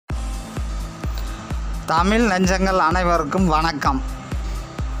தமிழ் நெஞ்சங்கள் அனைவருக்கும் வணக்கம்.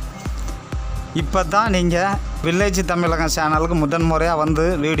 இப்போ தான் நீங்கள் வில்லேஜ் தமிழகம் சேனலுக்கு முதன்முறையாக வந்து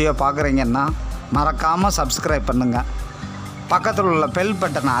வீடியோ பார்க்குறீங்கன்னா மறக்காமல் சப்ஸ்கிரைப் பண்ணுங்கள். பக்கத்தில் உள்ள பெல்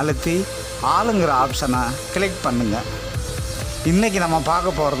பட்டனை அழுத்தி ஆளுங்கிற ஆப்ஷனை கிளிக் பண்ணுங்கள். இன்றைக்கி நம்ம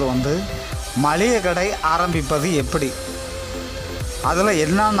பார்க்க போகிறது மளிகை கடை ஆரம்பிப்பது எப்படி, அதில்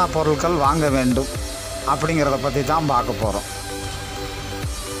என்னென்ன பொருட்கள் வாங்க வேண்டும் அப்படிங்கிறத பற்றி தான் பார்க்க போகிறோம்.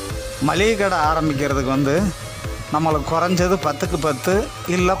 மளிகை கடை ஆரம்பிக்கிறதுக்கு நம்மளுக்கு குறைஞ்சது 10க்கு 10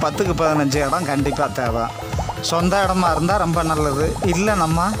 இல்லை 10க்கு 15 இடம் கண்டிப்பாக தேவை. சொந்த இடமா இருந்தால் ரொம்ப நல்லது. இல்லை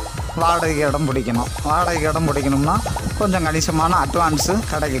நம்ம வாடகை இடம் பிடிக்கணும். வாடகை இடம் பிடிக்கணும்னா கொஞ்சம் கணிசமான அட்வான்ஸு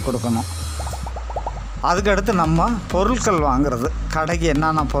கடைக்கு கொடுக்கணும். அதுக்கடுத்து நம்ம பொருட்கள் வாங்கிறது, கடைக்கு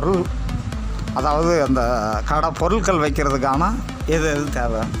என்னென்ன பொருள், அதாவது அந்த கடை பொருட்கள் வைக்கிறதுக்கான எது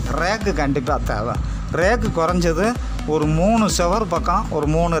தேவை. ரேக்கு கண்டிப்பாக தேவை. ரேக்கு குறைஞ்சது ஒரு 3 செவர் பக்கம் ஒரு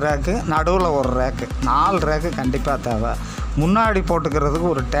 3 ரேக்கு, நடுவில் ஒரு ரேக்கு, 4 ரேக்கு கண்டிப்பாக தேவை. முன்னாடி போட்டுக்கிறதுக்கு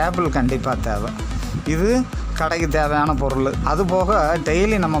ஒரு டேபிள் கண்டிப்பாக தேவை. இது கடைக்கு தேவையான பொருள். அதுபோக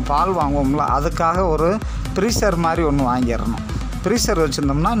டெய்லி நம்ம பால் வாங்குவோம்ல, அதுக்காக ஒரு ஃப்ரீசர் மாதிரி ஒன்று வாங்கிடணும். ஃப்ரீசர்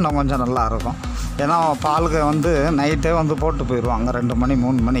வச்சுருந்தோம்னா இன்னும் கொஞ்சம் நல்லாயிருக்கும். ஏன்னா பாலுக்கு நைட்டே போட்டு போயிடுவாங்க 2 மணி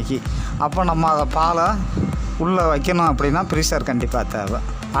 3 மணிக்கு. அப்போ நம்ம அதை பாலை உள்ளே வைக்கணும் அப்படின்னா ஃப்ரீசர் கண்டிப்பாக தேவை.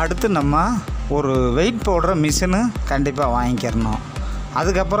 அடுத்து நம்ம ஒரு வெயிட் போடுற மிஷினு கண்டிப்பாக வாங்கிக்கிறணும்.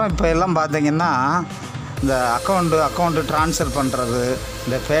 அதுக்கப்புறம் இப்போ எல்லாம் பார்த்திங்கன்னா இந்த அக்கௌண்ட்டு ட்ரான்ஸ்ஃபர் பண்ணுறது,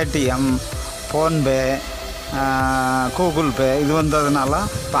 இந்த பேடிஎம், ஃபோன்பே, கூகுள் பே இது வந்ததுனால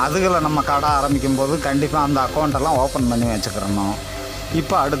இப்போ அதுகளை நம்ம கடை ஆரம்பிக்கும் போது கண்டிப்பாக அந்த அக்கௌண்ட்டெல்லாம் ஓப்பன் பண்ணி வச்சுக்கிறணும்.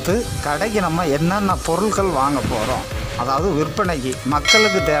 இப்போ அடுத்து கடைக்கு நம்ம என்னென்ன பொருட்கள் வாங்க போகிறோம், அதாவது விற்பனைக்கு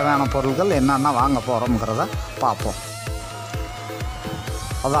மக்களுக்கு தேவையான பொருட்கள் என்னென்ன வாங்க போகிறோம்ங்கிறத பார்ப்போம்.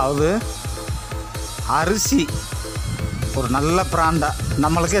 அதாவது அரிசி ஒரு நல்ல பிராண்டாக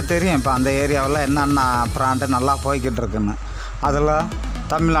நம்மளுக்கே தெரியும். இப்போ அந்த ஏரியாவில் என்னென்ன பிராண்டு நல்லா போய்கிட்டு இருக்குன்னு. அதில்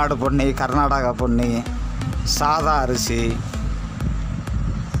தமிழ்நாடு பொன்னி, கர்நாடகா பொன்னி, சாதா அரிசி,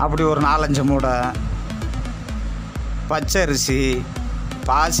 அப்படி ஒரு 4-5 மூடை, பச்சரிசி,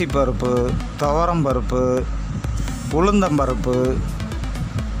 பாசிப்பருப்பு, துவரம்பருப்பு, உளுந்தம்பருப்பு,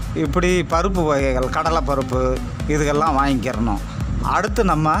 இப்படி பருப்பு வகைகள், கடலைப்பருப்பு, இதுக்கெல்லாம் வாங்கிக்கிறணும். அடுத்து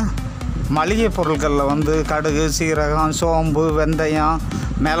நம்ம மளிகை பொருட்களில் கடுகு, சீரகம், சோம்பு, வெந்தயம்,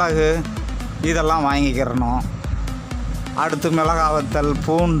 மிளகு இதெல்லாம் வாங்கிக்கிறணும். அடுத்து மிளகாய் வத்தல்,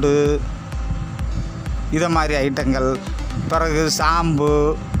 பூண்டு, இதை மாதிரி ஐட்டங்கள். பிறகு ஷாம்பு,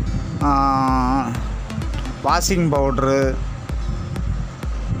 வாஷிங் பவுட்ரு,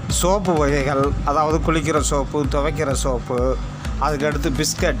 சோப்பு வகைகள், அதாவது குளிக்கிற சோப்பு, துவைக்கிற சோப்பு, அதுக்கடுத்து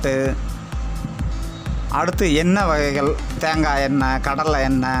பிஸ்கட்டு, அடுத்து எண்ணெய் வகைகள், தேங்காய் எண்ணெய், கடலை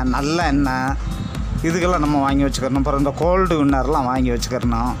எண்ணெய், நல்ல எண்ணெய், இதுக்கெல்லாம் நம்ம வாங்கி வச்சுக்கிறணும். அப்புறம் இந்த கோல்டு வின்னர்லாம் வாங்கி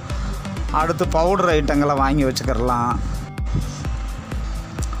வச்சுக்கிறணும். அடுத்து பவுடர் ஐட்டங்களை வாங்கி வச்சுக்கிறலாம்.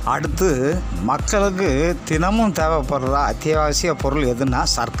 அடுத்து மக்களுக்கு தினமும் தேவைப்படுற அத்தியாவசிய பொருள் எதுனா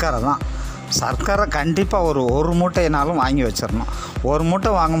சர்க்கரை தான். சர்க்கரை கண்டிப்பாக ஒரு மூட்டைனாலும் வாங்கி வச்சிடணும். ஒரு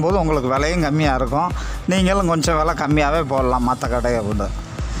மூட்டை வாங்கும்போது உங்களுக்கு விலையும் கம்மியாக இருக்கும். நீங்களும் கொஞ்சம் விலை கம்மியாகவே போடலாம் மற்ற கடையை விட.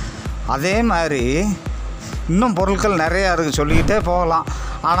 அதே மாதிரி இன்னும் பொருட்கள் நிறையா இருக்குது, சொல்லிக்கிட்டே போகலாம்.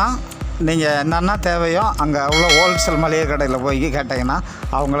 ஆனால் நீங்கள் என்னென்ன தேவையோ அங்கே உள்ள ஹோல்சேல் மளிகை கடையில் போய் கேட்டிங்கன்னா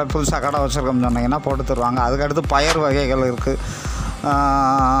அவங்கள புதுசாக கடை வச்சுருக்கோம்னு சொன்னிங்கன்னா போட்டு தருவாங்க. அதுக்கடுத்து பயறு வகைகள் இருக்குது,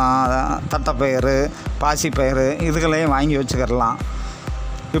 தட்டைப்பயிறு, பாசிப்பயிறு, இதுகளையும் வாங்கி வச்சுக்கிடலாம்.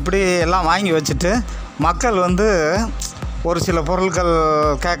 இப்படி எல்லாம் வாங்கி வச்சுட்டு மக்கள் ஒரு சில பொருட்கள்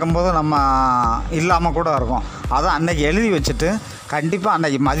கேட்கும்போது நம்ம இல்லாமல் கூட இருக்கும். அதை அன்றைக்கி எழுதி வச்சுட்டு கண்டிப்பாக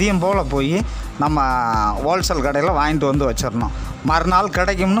அன்றைக்கி மதியம் போல் போய் நம்ம ஹோல்சேல் கடையில் வாங்கிட்டு வச்சிடணும். மறுநாள்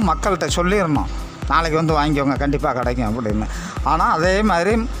கிடைக்கும்னு மக்கள்கிட்ட சொல்லிடணும், நாளைக்கு வாங்கிக்கோங்க கண்டிப்பாக கிடைக்கும் அப்படின்னு. ஆனால் அதே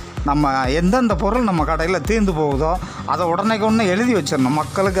மாதிரி நம்ம எந்தெந்த பொருள் நம்ம கடையில் தீர்ந்து போகுதோ அதை உடனேக்கு ஒன்று எழுதி வச்சிடணும்.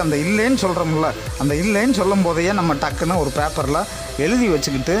 மக்களுக்கு அந்த இல்லைன்னு சொல்கிறோம்ல, அந்த இல்லைன்னு சொல்லும் போதையே நம்ம டக்குன்னு ஒரு பேப்பரில் எழுதி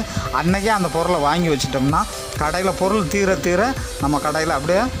வச்சுக்கிட்டு அன்றைக்கே அந்த பொருளை வாங்கி வச்சிட்டோம்னா கடையில் பொருள் தீர நம்ம கடையில்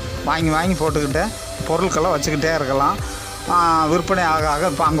அப்படியே வாங்கி போட்டுக்கிட்டே பொருட்களை வச்சுக்கிட்டே இருக்கலாம். விற்பனை ஆக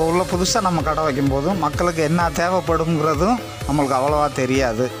இப்போ அங்கே உள்ள புதுசாக நம்ம கடை வைக்கும்போது மக்களுக்கு என்ன தேவைப்படுங்கிறதும் நம்மளுக்கு அவ்வளோவா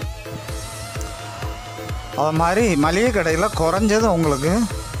தெரியாது. அது மாதிரி மளிகை கடையில் குறைஞ்சது உங்களுக்கு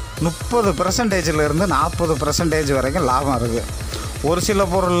 30%லேருந்து 40% வரைக்கும் லாபம் இருக்குது. ஒரு சில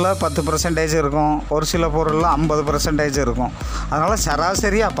பொருளில் 10% இருக்கும், ஒரு சில பொருளில் 50% இருக்கும். அதனால்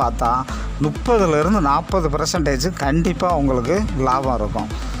சராசரியாக பார்த்தா 30லேருந்து 40% கண்டிப்பாக உங்களுக்கு லாபம் இருக்கும்.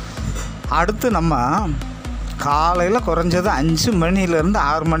 அடுத்து நம்ம காலையில் குறைஞ்சது 5 மணிலேருந்து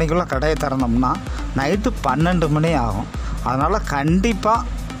 6 மணிக்குள்ளே கடையை திறந்தோம்னா நைட்டு 12 மணி ஆகும். அதனால் கண்டிப்பாக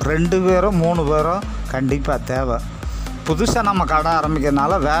 2 பேரோ 3 பேரோ கண்டிப்பாக தேவை. புதுசாக நம்ம கடை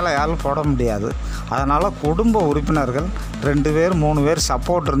ஆரம்பிக்கிறதுனால வேலையால் போட முடியாது. அதனால் குடும்ப உறுப்பினர்கள் 2 பேர் 3 பேர்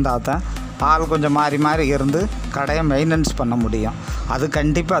சப்போர்ட் இருந்தால் தான் ஆள் கொஞ்சம் மாறி மாறி இருந்து கடையை மெயின்டெனன்ஸ் பண்ண முடியும். அது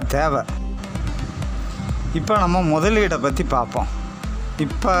கண்டிப்பாக தேவை. இப்போ நம்ம முதலீடை பற்றி பார்ப்போம்.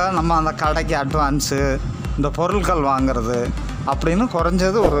 இப்போ நம்ம அந்த கடைக்கு அட்வான்ஸு, இந்த பொருட்கள் வாங்கிறது அப்படின்னு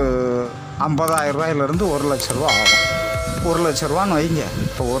குறைஞ்சது ஒரு 50,000 ரூபாயிலேருந்து 1,00,000 ரூபா ஆகும். 1,00,000 ரூபான்னு வைங்க.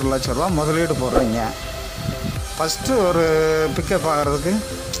 இப்போ 1,00,000 ரூபா முதலீடு போடுறீங்க. ஃபஸ்ட்டு ஒரு பிக்கப் ஆகிறதுக்கு,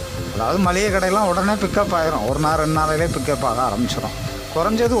 அதாவது மளிகை கடையெல்லாம் உடனே பிக்கப் ஆகிரும். 1 நாள் 2 நாளையிலே பிக்கப் ஆக ஆரம்பிச்சிடும்.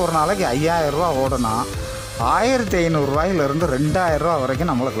 குறைஞ்சது ஒரு நாளைக்கு 5,000 ரூபா ஓடுனா 1,500 ரூபாயிலேருந்து 2,000 ரூபா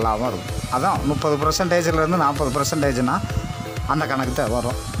வரைக்கும் நம்மளுக்கு லாபம் இருக்கும். அதான் 30%லேருந்து 40%னா அந்த கணக்கு தான்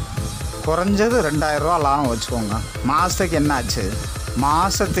வரும். குறைஞ்சது 2,000 ரூபா லாபம் வச்சுக்கோங்க. மாதத்துக்கு என்ன ஆச்சு?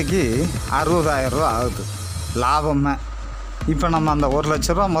 மாதத்துக்கு 60,000 ரூபா ஆகுது லாபமே. இப்போ நம்ம அந்த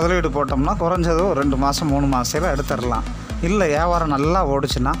 1,00,000 ரூபா முதலீடு போட்டோம்னா குறைஞ்சது ஒரு 2 மாதம் 3 மாதத்தில் எடுத்துடலாம். இல்லை வியாபாரம் நல்லா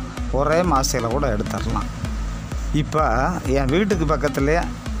ஓடிச்சுன்னா ஒரே மாதத்தில் கூட எடுத்துடலாம். இப்போ என் வீட்டுக்கு பக்கத்துலேயே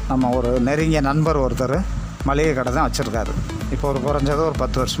நம்ம ஒரு நெருங்கிய நண்பர் ஒருத்தர் மளிகை கடை தான் வச்சுருக்காரு. இப்போ ஒரு குறைஞ்சது ஒரு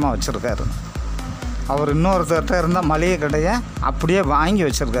 10 வருஷமாக வச்சுருக்காரு. அவர் இன்னொருத்தர்கிட்ட இருந்த மளிகை கடையை அப்படியே வாங்கி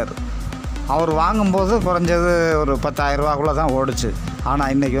வச்சுருக்காரு. அவர் வாங்கும்போது குறைஞ்சது ஒரு 10,000 ரூபாக்குள்ளே தான் ஓடிச்சு.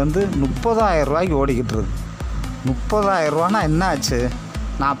 ஆனால் இன்றைக்கி வந்து 30,000 ரூபாய்க்கு ஓடிக்கிட்டு இருக்கு. 30,000 ரூபானா என்ன ஆச்சு?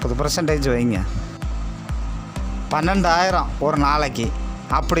 40% வைங்க, 12,000 ஒரு நாளைக்கு.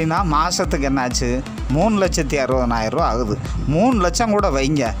 அப்படின்னா மாதத்துக்கு என்னாச்சு? 3,60,000 ரூபா ஆகுது. 3 லட்சம் கூட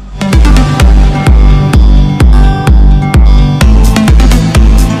வைங்க.